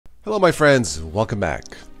Hello my friends, welcome back.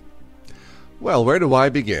 Well, where do I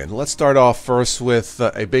begin? Let's start off first with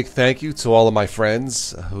a big thank you to all of my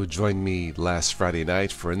friends who joined me last Friday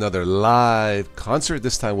night for another live concert,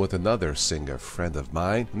 this time with another singer friend of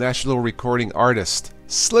mine. National recording artist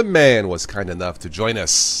Slim Man was kind enough to join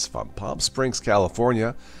us from Palm Springs,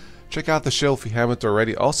 California. Check out the show if you haven't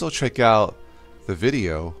already. Also check out the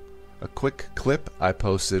video, a quick clip I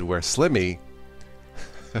posted where Slimmy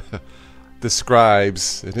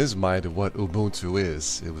describes in his mind what Ubuntu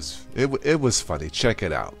is. It was funny. Check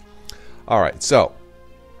it out. Alright, so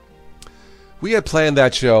we had planned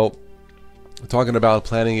that show, talking about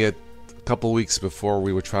planning it a couple weeks before.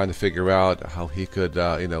 We were trying to figure out how he could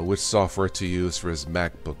which software to use for his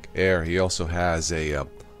MacBook Air. He also has a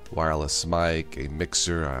wireless mic, a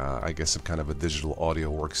mixer, I guess some kind of a digital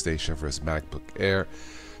audio workstation for his MacBook Air.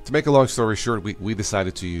 To make a long story short, we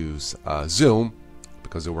decided to use Zoom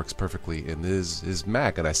because it works perfectly in his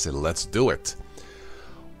Mac, and I said, let's do it.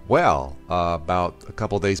 Well, about a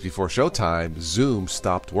couple days before showtime, Zoom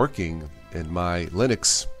stopped working in my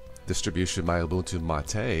Linux distribution, my Ubuntu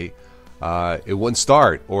Mate. It wouldn't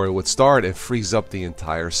start, or it would start and freeze up the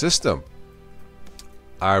entire system.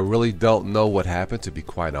 I really don't know what happened, to be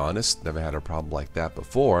quite honest. Never had a problem like that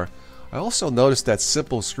before. I also noticed that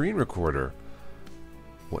simple screen recorder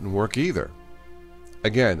wouldn't work either.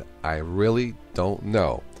 Again, I really don't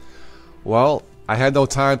know. Well, I had no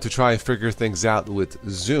time to try and figure things out with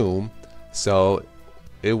Zoom, so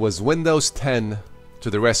it was Windows 10 to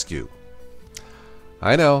the rescue.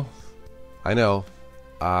 I know.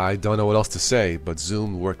 I don't know what else to say, but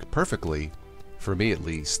Zoom worked perfectly, for me at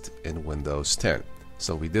least, in Windows 10.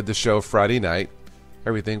 So we did the show Friday night.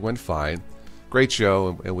 Everything went fine. Great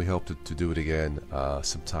show, and we hope to do it again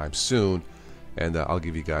sometime soon. And I'll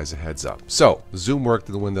give you guys a heads up. So, Zoom worked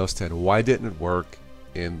in Windows 10. Why didn't it work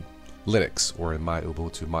in Linux or in my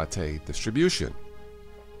Ubuntu Mate distribution?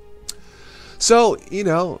 So,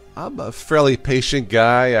 I'm a fairly patient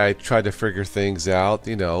guy. I try to figure things out,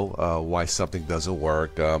 why something doesn't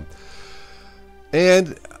work.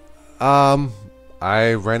 And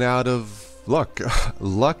I ran out of luck.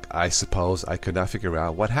 I suppose. I could not figure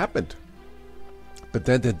out what happened. But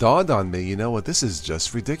then it dawned on me, this is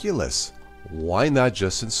just ridiculous. Why not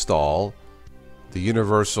just install the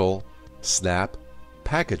universal SNAP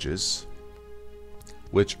packages,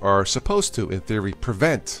 which are supposed to, in theory,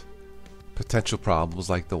 prevent potential problems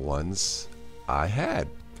like the ones I had?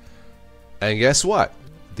 And guess what?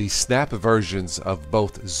 The SNAP versions of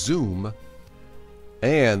both Zoom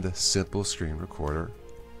and Simple Screen Recorder,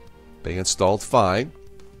 they installed fine,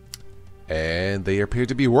 and they appear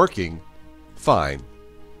to be working fine.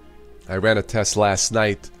 I ran a test last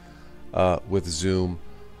night with Zoom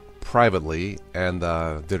privately and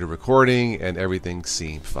did a recording, and everything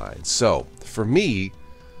seemed fine. So for me,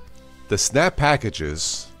 the Snap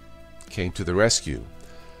packages came to the rescue.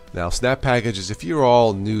 Now, Snap packages, if you're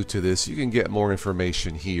all new to this, you can get more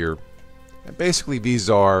information here. And basically, these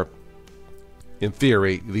are, in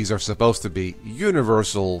theory, these are supposed to be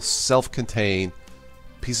universal, self-contained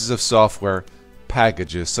pieces of software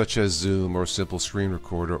packages such as Zoom or Simple Screen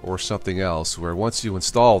Recorder or something else, where once you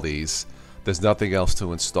install these, there's nothing else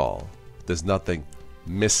to install. There's nothing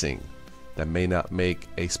missing that may not make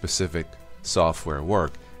a specific software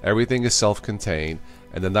work. Everything is self-contained,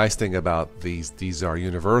 and the nice thing about these are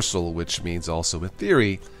universal, which means also in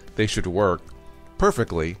theory they should work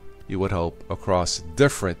perfectly, you would hope, across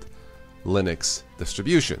different Linux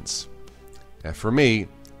distributions. And for me,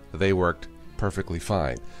 they worked perfectly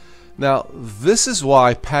fine. Now, this is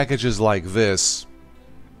why packages like this,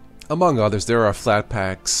 among others, there are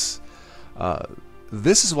Flatpaks.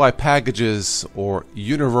 This is why packages or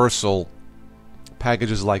universal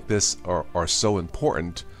packages like this are so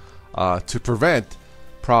important to prevent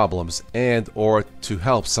problems and or to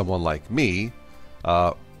help someone like me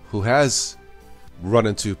who has run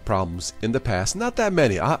into problems in the past. Not that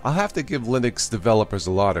many. I'll have to give Linux developers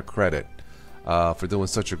a lot of credit for doing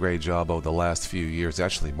such a great job over the last few years,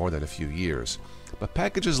 actually more than a few years. But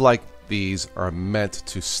packages like these are meant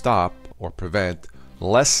to stop or prevent,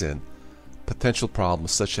 lessen potential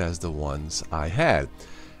problems such as the ones I had.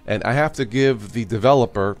 And I have to give the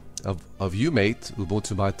developer of UMate,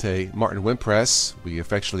 Ubuntu Mate, Martin Wimpress, we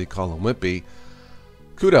affectionately call him Wimpy,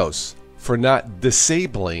 kudos for not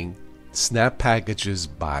disabling Snap packages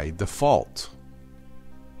by default.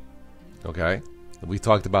 Okay? We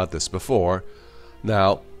talked about this before.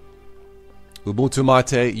 Now, Ubuntu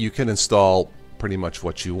Mate, you can install pretty much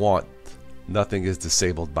what you want. Nothing is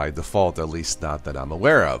disabled by default, at least not that I'm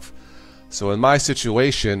aware of. So in my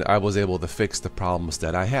situation, I was able to fix the problems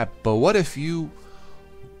that I had. But what if you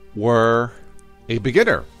were a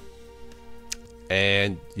beginner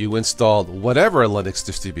and you installed whatever Linux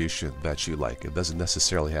distribution that you like. It doesn't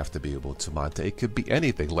necessarily have to be Ubuntu Mate. It could be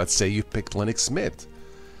anything. Let's say you picked Linux Mint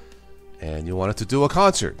and you wanted to do a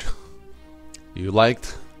concert. You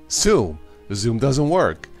liked Zoom. Zoom doesn't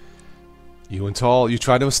work. You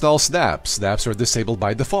try to install SNAPS. SNAPS are disabled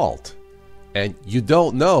by default. And you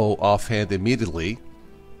don't know offhand immediately,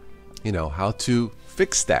 how to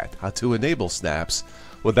fix that, how to enable SNAPS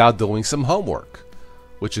without doing some homework,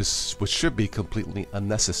 which should be completely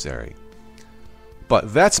unnecessary.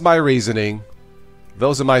 But that's my reasoning.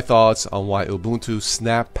 Those are my thoughts on why Ubuntu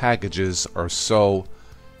Snap packages are so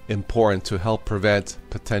important to help prevent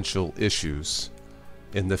potential issues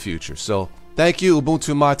in the future. So thank you,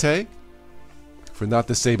 Ubuntu Mate, for not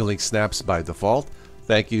disabling SNAPS by default.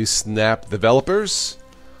 Thank you, Snap developers,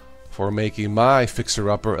 for making my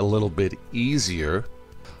fixer-upper a little bit easier.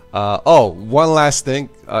 One last thing.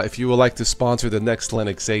 If you would like to sponsor the next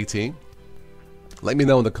Linux A-Team, let me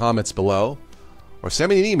know in the comments below, or send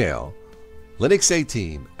me an email,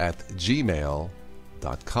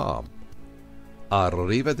 linuxateam@gmail.com.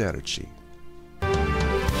 Arrivederci.